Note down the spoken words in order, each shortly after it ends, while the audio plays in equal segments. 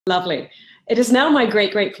Lovely. It is now my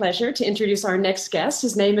great pleasure to introduce our next guest.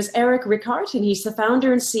 His name is Eric Ricaurte, and he's the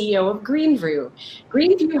founder and CEO of Greenview.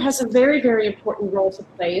 Greenview has a very important role to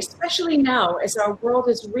play, especially now as our world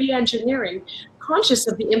is re-engineering, conscious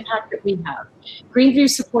of the impact that we have. Greenview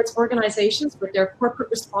supports organizations with their corporate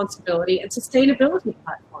responsibility and sustainability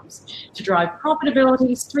platforms to drive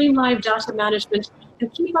profitability, streamline data management,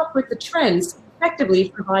 and keep up with the trends, effectively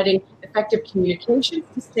providing effective communications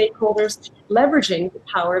to stakeholders, leveraging the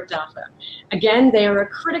power of data. Again, they are a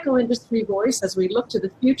critical industry voice as we look to the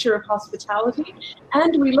future of hospitality,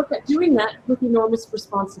 and we look at doing that with enormous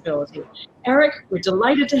responsibility. Eric, we're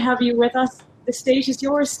delighted to have you with us. The stage is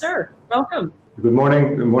yours, sir. Welcome. Good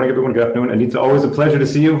morning, everyone. Good afternoon. And it's always a pleasure to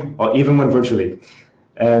see you, even when virtually.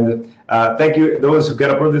 And thank you, those who got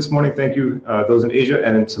up early this morning. Thank you, those in Asia,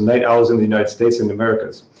 and some night owls in the United States and the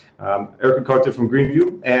Americas. Eric Ricaurte from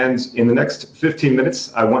Greenview, and in the next 15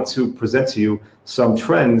 minutes, I want to present to you some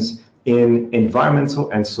trends in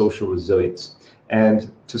environmental and social resilience.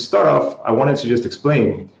 And to start off, I wanted to just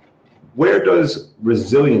explain, where does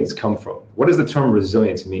resilience come from? What does the term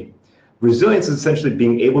resilience mean? Resilience is essentially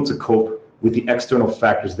being able to cope with the external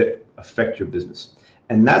factors that affect your business.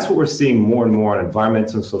 And that's what we're seeing more and more on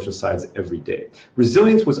environmental and social sides every day.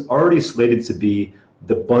 Resilience was already slated to be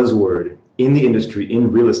the buzzword in the industry,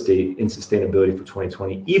 in real estate, in sustainability for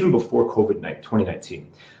 2020, even before COVID-19.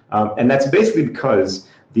 And that's basically because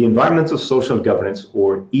the environmental, social, and governance,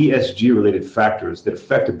 or ESG related factors that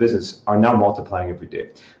affect a business are now multiplying every day.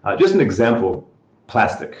 Just an example,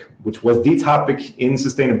 plastic, which was the topic in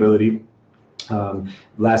sustainability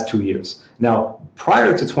last 2 years. Now,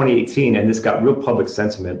 prior to 2018, and this got real public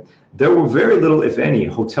sentiment, there were very little, if any,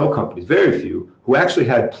 hotel companies, very few, who actually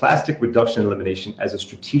had plastic reduction and elimination as a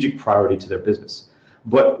strategic priority to their business.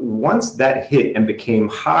 But once that hit and became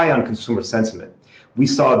high on consumer sentiment, we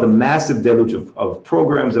saw the massive deluge of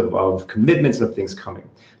programs, of commitments and of things coming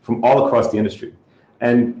from all across the industry.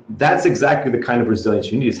 And that's exactly the kind of resilience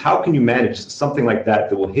you need, is how can you manage something like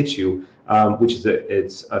that will hit you, which is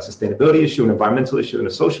it's a sustainability issue, an environmental issue, and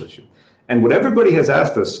a social issue. And what everybody has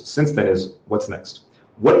asked us since then is, what's next?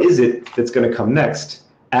 What is it that's going to come next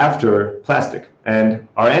after plastic? And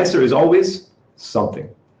our answer is always something.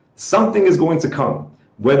 Something is going to come,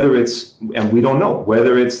 whether it's, and we don't know,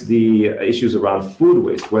 whether it's the issues around food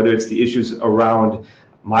waste, whether it's the issues around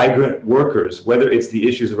migrant workers, whether it's the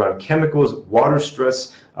issues around chemicals, water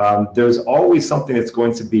stress. There's always something that's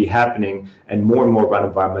going to be happening, and more around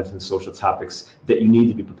environmental and social topics that you need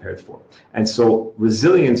to be prepared for. And so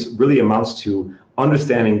resilience really amounts to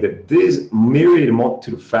understanding that these myriad and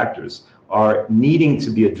multitude of factors are needing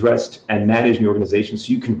to be addressed and managed in your organization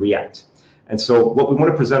so you can react. And so what we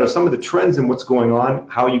want to present are some of the trends and what's going on,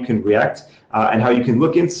 how you can react, and how you can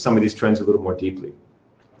look into some of these trends a little more deeply.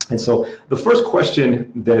 And so the first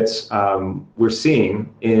question that we're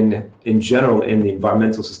seeing in general in the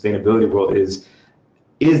environmental sustainability world is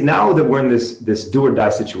now that we're in this do or die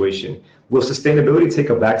situation, will sustainability take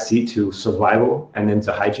a backseat to survival and then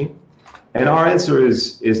to hygiene? And our answer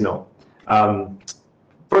is no.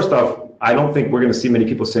 First off, I don't think we're going to see many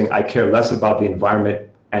people saying, I care less about the environment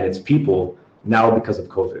and its people now because of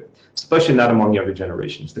COVID, especially not among younger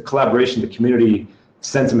generations. The collaboration, the community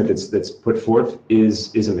sentiment that's put forth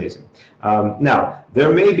is amazing. Now,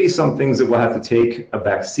 there may be some things that will have to take a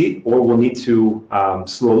back seat, or we'll need to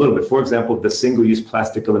slow a little bit. For example, the single-use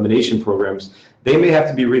plastic elimination programs, they may have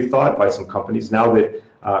to be rethought by some companies now that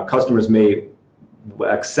customers may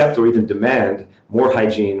accept or even demand more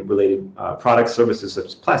hygiene-related products, services such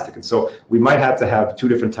as plastic. And so we might have to have two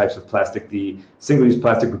different types of plastic: the single-use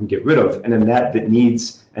plastic we can get rid of, and then that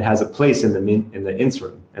needs and has a place in the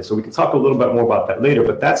interim. And so we can talk a little bit more about that later,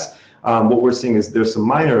 but that's what we're seeing is there's some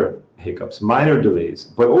minor hiccups, minor delays,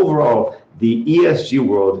 but overall the ESG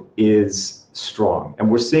world is strong,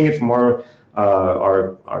 and we're seeing it from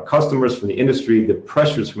our customers, from the industry, the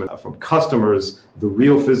pressures from customers, the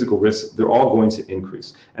real physical risks, they're all going to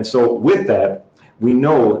increase. And so with that, we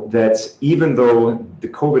know that even though the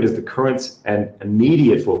COVID is the current and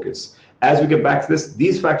immediate focus, as we get back to this,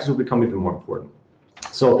 these factors will become even more important.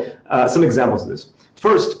 So some examples of this.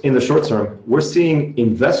 First, in the short term, we're seeing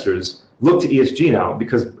investors look to ESG now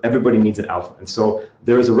because everybody needs an alpha. And so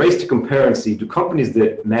there is a race to compare and see, do companies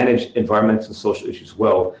that manage environmental and social issues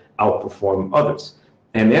well outperform others?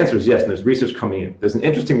 And the answer is yes, and there's research coming in. There's an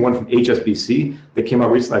interesting one from HSBC that came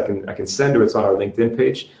out recently. I can send her, it's on our LinkedIn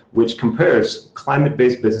page, which compares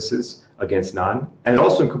climate-based businesses against non, and it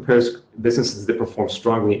also compares businesses that perform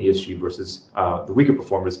strongly in ESG versus the weaker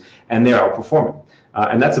performers, and they're outperforming.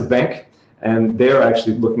 And that's a bank, and they're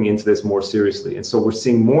actually looking into this more seriously. And so we're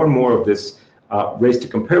seeing more and more of this race to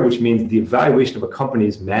compare, which means the evaluation of a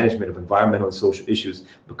company's management of environmental and social issues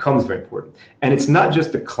becomes very important. And it's not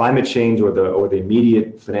just the climate change or the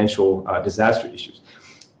immediate financial disaster issues.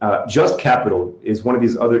 Just Capital is one of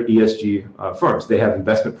these other ESG firms. They have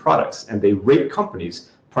investment products and they rate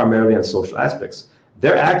companies primarily on social aspects.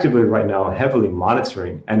 They're actively right now heavily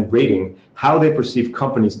monitoring and rating how they perceive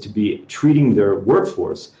companies to be treating their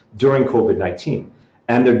workforce during COVID-19.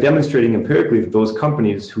 And they're demonstrating empirically that those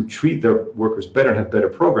companies who treat their workers better and have better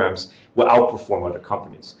programs will outperform other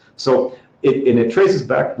companies. So it traces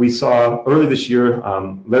back. We saw early this year,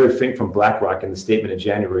 Larry Fink from BlackRock in the statement in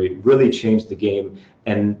January really changed the game.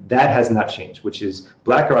 And that has not changed, which is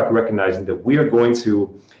BlackRock recognizing that we are going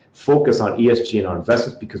to focus on ESG and our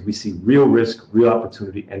investments because we see real risk, real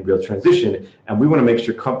opportunity, and real transition. And we want to make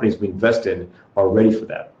sure companies we invest in are ready for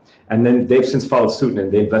that. And then they've since followed suit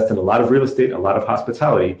and they invest in a lot of real estate, a lot of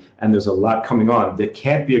hospitality, and there's a lot coming on that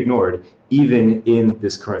can't be ignored even in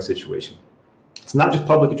this current situation. It's not just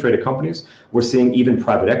publicly traded companies. We're seeing even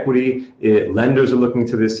private equity, lenders are looking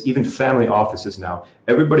into this, even family offices now.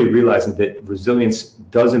 Everybody realizing that resilience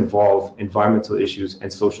does involve environmental issues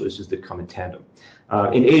and social issues that come in tandem.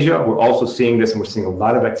 In Asia, we're also seeing this, and we're seeing a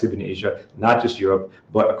lot of activity in Asia, not just Europe,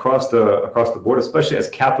 but across the board, especially as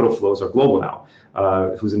capital flows are global now.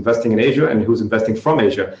 Who's investing in Asia and who's investing from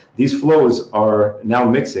Asia. These flows are now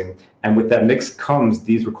mixing, and with that mix comes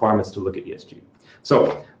these requirements to look at ESG.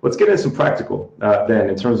 So let's get into some practical then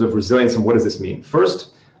in terms of resilience and what does this mean.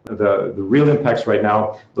 First, the real impacts right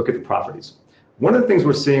now, look at the properties. One of the things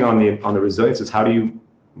we're seeing on the resilience is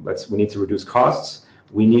we need to reduce costs,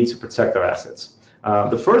 we need to protect our assets.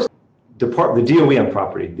 The first, the DOE on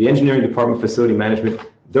property, the engineering department, facility management,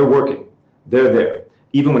 they're working, they're there,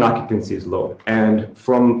 even when occupancy is low. And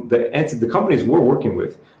from the companies we're working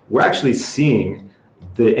with, we're actually seeing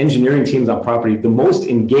the engineering teams on property the most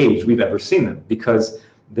engaged we've ever seen them because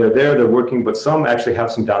they're there, they're working, but some actually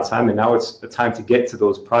have some downtime, and now it's the time to get to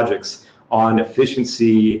those projects on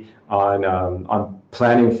efficiency, on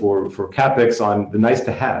planning for CapEx, on the nice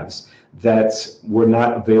to haves that were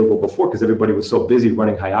not available before because everybody was so busy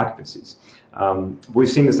running high occupancies. We've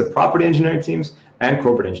seen this at property engineering teams and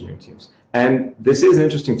corporate engineering teams. And this is an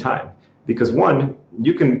interesting time because one,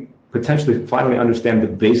 you can potentially finally understand the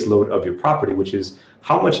base load of your property, which is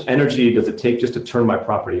how much energy does it take just to turn my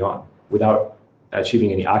property on without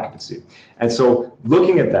achieving any occupancy. And so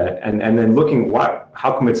looking at that and then looking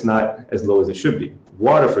how come it's not as low as it should be?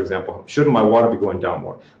 Water, for example, shouldn't my water be going down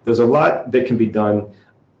more? There's a lot that can be done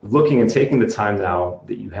looking and taking the time now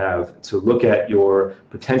that you have to look at your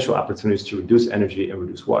potential opportunities to reduce energy and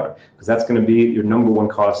reduce water, because that's going to be your number one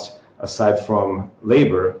cost aside from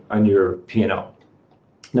labor on your P&L.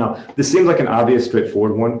 Now, this seems like an obvious,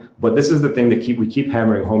 straightforward one, but this is the thing that we keep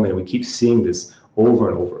hammering home and we keep seeing this over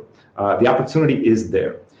and over. The opportunity is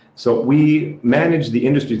there. So we manage the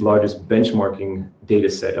industry's largest benchmarking data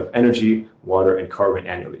set of energy, water, and carbon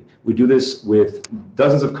annually. We do this with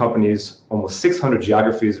dozens of companies, almost 600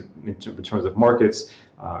 geographies in terms of markets,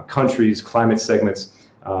 countries, climate segments,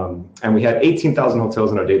 and we had 18,000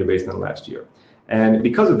 hotels in our database in the last year. And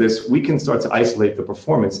because of this, we can start to isolate the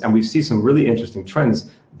performance, and we see some really interesting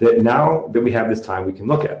trends that now that we have this time, we can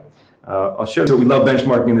look at. I'll show you that we love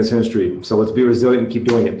benchmarking in this industry, so let's be resilient and keep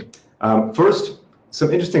doing it. First, some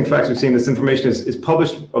interesting facts we've seen. This information is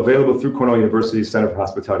published, available through Cornell University's Center for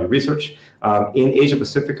Hospitality Research. In Asia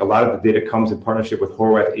Pacific, a lot of the data comes in partnership with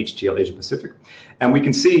Horwath HTL Asia Pacific. And we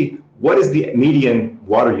can see what is the median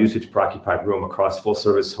water usage per occupied room across full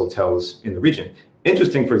service hotels in the region.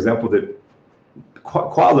 Interesting, for example, that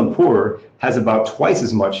Kuala Lumpur has about twice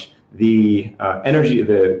as much the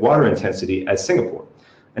water intensity as Singapore.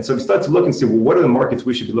 And so we start to look and see, well, what are the markets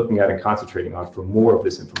we should be looking at and concentrating on for more of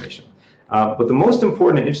this information? But the most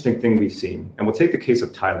important and interesting thing we've seen, and we'll take the case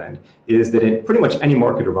of Thailand, is that in pretty much any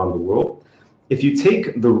market around the world, if you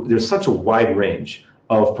take there's such a wide range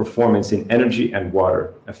of performance in energy and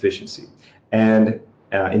water efficiency and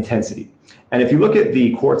intensity. And if you look at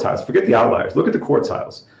the quartiles, forget the outliers, look at the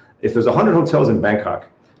quartiles. If there's 100 hotels in Bangkok,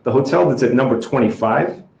 the hotel that's at number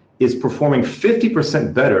 25 is performing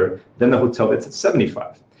 50% better than the hotel that's at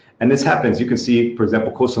 75. And this happens, you can see, for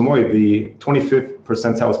example, Koh Samui, the 25th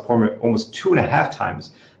percentile is performing almost 2.5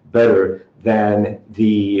 times better than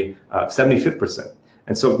the 75th percent.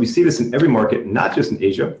 And so we see this in every market, not just in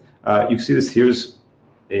Asia. You see this here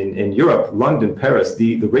in Europe, London, Paris.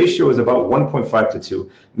 The ratio is about 1.5 to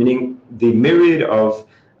 2, meaning the myriad of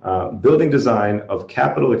building design, of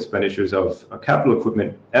capital expenditures, of capital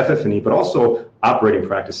equipment, FF&E, but also operating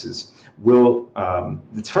practices will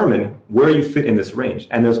determine where you fit in this range.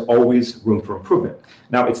 And there's always room for improvement.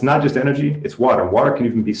 Now, it's not just energy, it's water. Water can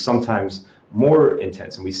even be sometimes more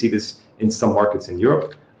intense. And we see this in some markets in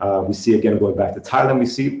Europe. We see, again, going back to Thailand, we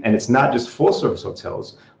see, and it's not just full service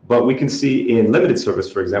hotels, but we can see in limited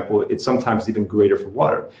service, for example, it's sometimes even greater for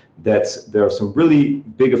water. There are some really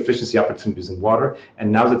big efficiency opportunities in water,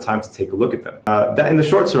 and now's the time to take a look at them. That in the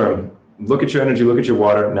short term, look at your energy, look at your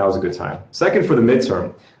water, now is a good time. Second, for the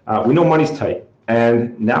midterm, we know money's tight,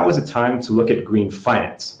 and now is the time to look at green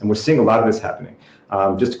finance, and we're seeing a lot of this happening.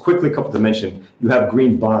 Just quickly, a couple to mention, you have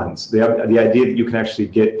green bonds. They have the idea that you can actually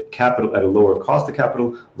get capital at a lower cost of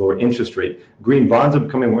capital, lower interest rate. Green bonds are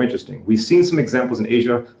becoming more interesting. We've seen some examples in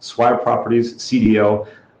Asia, Swire Properties, CDL,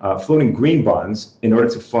 floating green bonds in order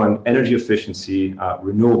to fund energy efficiency,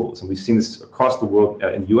 renewables. And we've seen this across the world.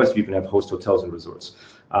 In the US, we even have host hotels and resorts.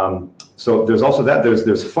 So there's also that,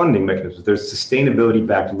 there's funding mechanisms, there's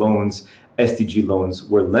sustainability-backed loans, SDG loans,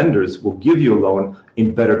 where lenders will give you a loan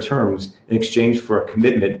in better terms in exchange for a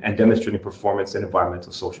commitment and demonstrating performance in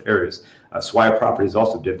environmental social areas. Swire Properties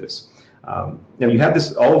also did this. Now you have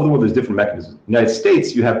this all over the world, there's different mechanisms. In the United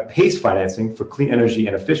States, you have PACE financing for clean energy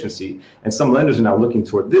and efficiency, and some lenders are now looking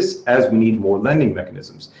toward this as we need more lending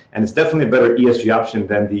mechanisms. And it's definitely a better ESG option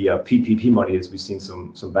than the PPP money, as we've seen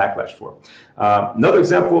some backlash for. Another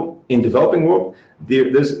example, in developing world,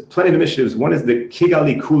 there's plenty of initiatives. One is the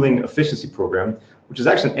Kigali Cooling Efficiency Program, which is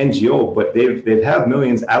actually an NGO, but they've had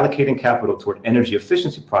millions allocating capital toward energy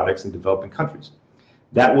efficiency projects in developing countries.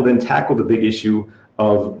 That will then tackle the big issue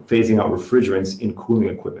of phasing out refrigerants in cooling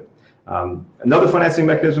equipment. Another financing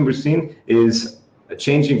mechanism we're seeing is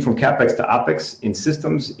changing from CapEx to OpEx in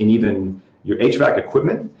systems, in even your HVAC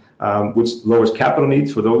equipment, which lowers capital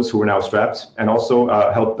needs for those who are now strapped, and also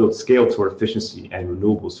help build scale toward efficiency and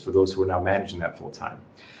renewables for those who are now managing that full time.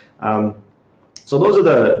 So those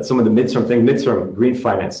are some of the midterm things. Midterm, green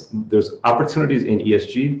finance. There's opportunities in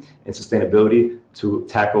ESG and sustainability to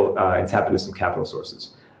tackle and tap into some capital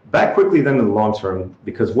sources. Back quickly then to the long term,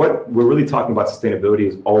 because what we're really talking about sustainability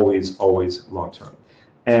is always, always long term.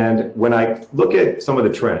 And when I look at some of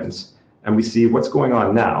the trends and we see what's going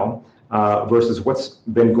on now versus what's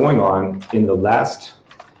been going on in the last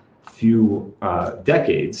few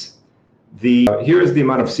decades, here is the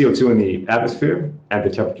amount of CO2 in the atmosphere and the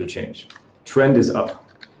temperature change. Trend is up.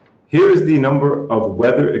 Here is the number of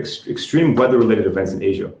extreme weather-related events in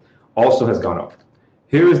Asia, also has gone up.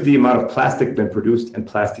 Here is the amount of plastic been produced and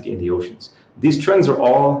plastic in the oceans. These trends are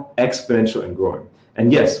all exponential and growing.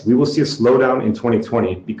 And yes, we will see a slowdown in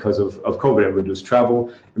 2020 because of COVID and reduced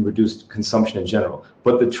travel and reduced consumption in general.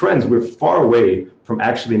 But the trends, we're far away from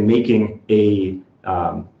actually making a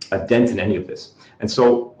dent in any of this. And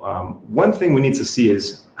so one thing we need to see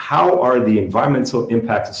is how are the environmental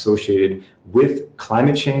impacts associated with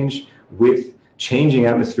climate change, with changing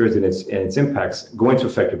atmospheres and its impacts going to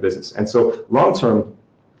affect your business. And so long term,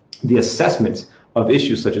 the assessment of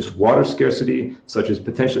issues such as water scarcity, such as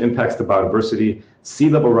potential impacts to biodiversity, sea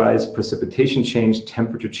level rise, precipitation change,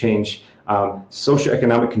 temperature change,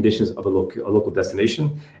 socioeconomic conditions of a local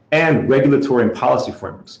destination, and regulatory and policy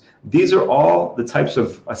frameworks. These are all the types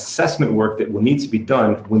of assessment work that will need to be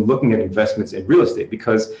done when looking at investments in real estate,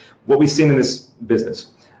 because what we've seen in this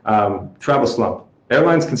business, travel slump,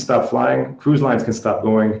 airlines can stop flying, cruise lines can stop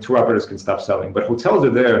going, tour operators can stop selling, but hotels are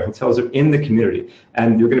there, hotels are in the community,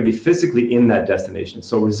 and you're going to be physically in that destination.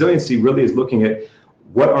 So resiliency really is looking at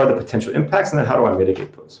what are the potential impacts and then how do I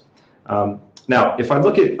mitigate those. Now, if I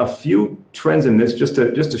look at a few trends in this, just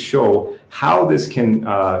to show how this can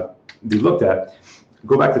be looked at,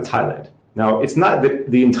 go back to Thailand. Now, it's not that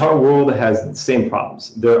the entire world has the same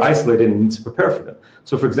problems. They're isolated and need to prepare for them.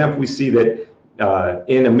 So for example, we see that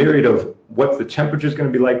in a myriad of what the temperature is going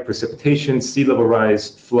to be like, precipitation, sea level rise,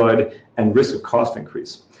 flood, and risk of cost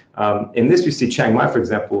increase. In this, we see Chiang Mai, for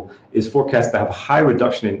example, is forecast to have a high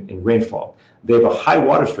reduction in rainfall. They have a high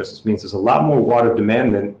water stress. This means there's a lot more water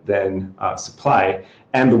demand than supply,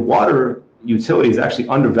 and the water utility is actually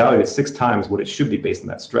undervalued at 6 times what it should be based on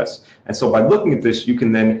that stress. And so by looking at this, you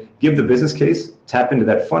can then give the business case, tap into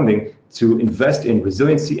that funding to invest in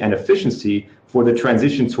resiliency and efficiency for the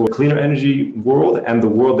transition to a cleaner energy world and the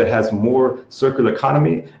world that has more circular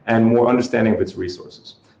economy and more understanding of its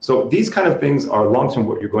resources. So these kind of things are long-term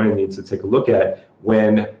what you're going to need to take a look at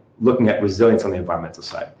when looking at resilience on the environmental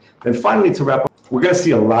side. Then finally, to wrap up, we're going to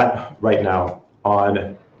see a lot right now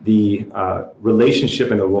on the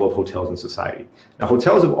relationship and the role of hotels in society. Now,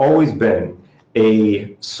 hotels have always been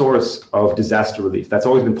a source of disaster relief. That's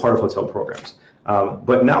always been part of hotel programs.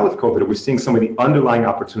 But now with COVID, we're seeing some of the underlying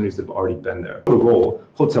opportunities that have already been there. The role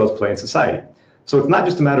hotels play in society. So it's not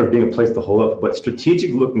just a matter of being a place to hole up, but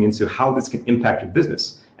strategic looking into how this can impact your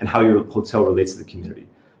business and how your hotel relates to the community.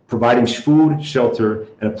 Providing food, shelter,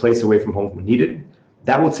 and a place away from home when needed.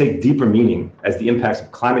 That will take deeper meaning as the impacts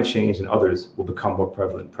of climate change and others will become more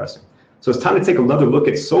prevalent and pressing. So it's time to take another look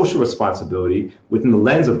at social responsibility within the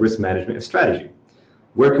lens of risk management and strategy.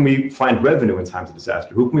 Where can we find revenue in times of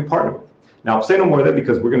disaster? Who can we partner with? Now, I'll say no more of that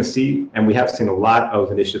because we're going to see, and we have seen a lot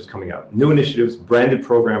of initiatives coming out. New initiatives, branded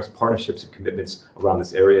programs, partnerships, and commitments around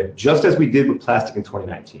this area, just as we did with plastic in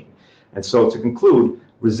 2019. And so to conclude,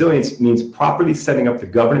 resilience means properly setting up the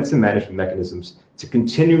governance and management mechanisms to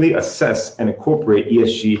continually assess and incorporate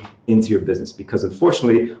ESG into your business. Because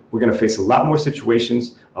unfortunately, we're going to face a lot more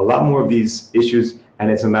situations, a lot more of these issues, and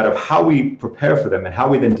it's a matter of how we prepare for them and how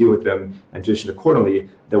we then deal with them and position accordingly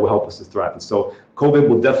that will help us to thrive. And so COVID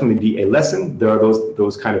will definitely be a lesson. There are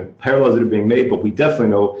those kind of parallels that are being made, but we definitely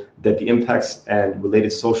know that the impacts and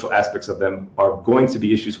related social aspects of them are going to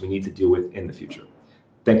be issues we need to deal with in the future.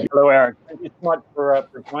 Thank you. Hello, Eric. Thank you so much for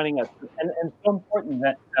joining us. And so important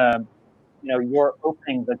that you're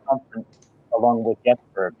opening the conference along with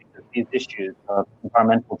Jesper, because these issues of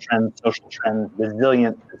environmental trends, social trends,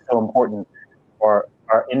 resilience is so important for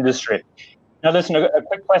our industry. Now, listen, a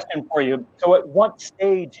quick question for you. So at what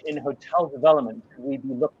stage in hotel development could we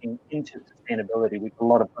be looking into sustainability? We've got a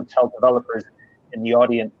lot of hotel developers in the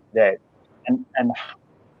audience today, and how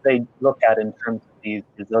they look at in terms of these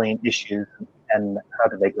resilient issues, and how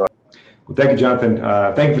do they go? Well, thank you, Jonathan.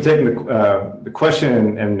 Thank you for taking the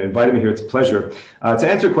question and inviting me here. It's a pleasure. To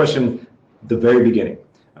answer your question, the very beginning.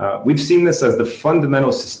 We've seen this as the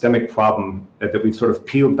fundamental systemic problem that we've sort of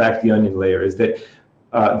peeled back the onion layer, is that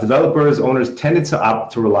developers, owners tended to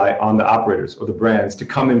opt to rely on the operators or the brands to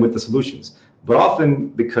come in with the solutions. But often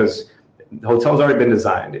because the hotel's already been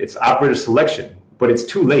designed, it's operator selection, but it's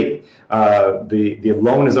too late. The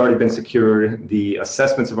loan has already been secured, the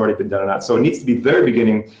assessments have already been done or not. So it needs to be very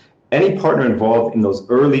beginning. Any partner involved in those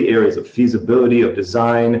early areas of feasibility, of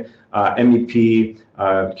design, MEP,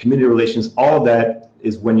 community relations, all of that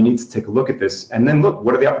is when you need to take a look at this and then look,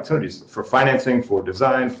 what are the opportunities for financing, for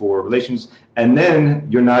design, for relations, and then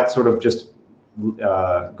you're not sort of just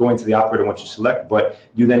going to the operator once you select, but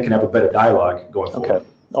you then can have a better dialogue going forward. Okay.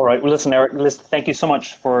 All right. Well, listen, Eric, thank you so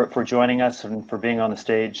much for joining us and for being on the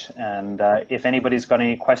stage. And if anybody's got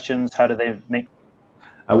any questions, how do they make?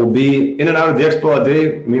 I will be in and out of the expo all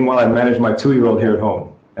day. Meanwhile, I manage my 2-year-old here at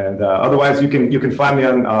home. And otherwise, you can find me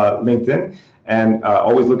on LinkedIn. And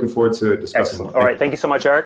always looking forward to discussing. All right. Thank you so much, Eric.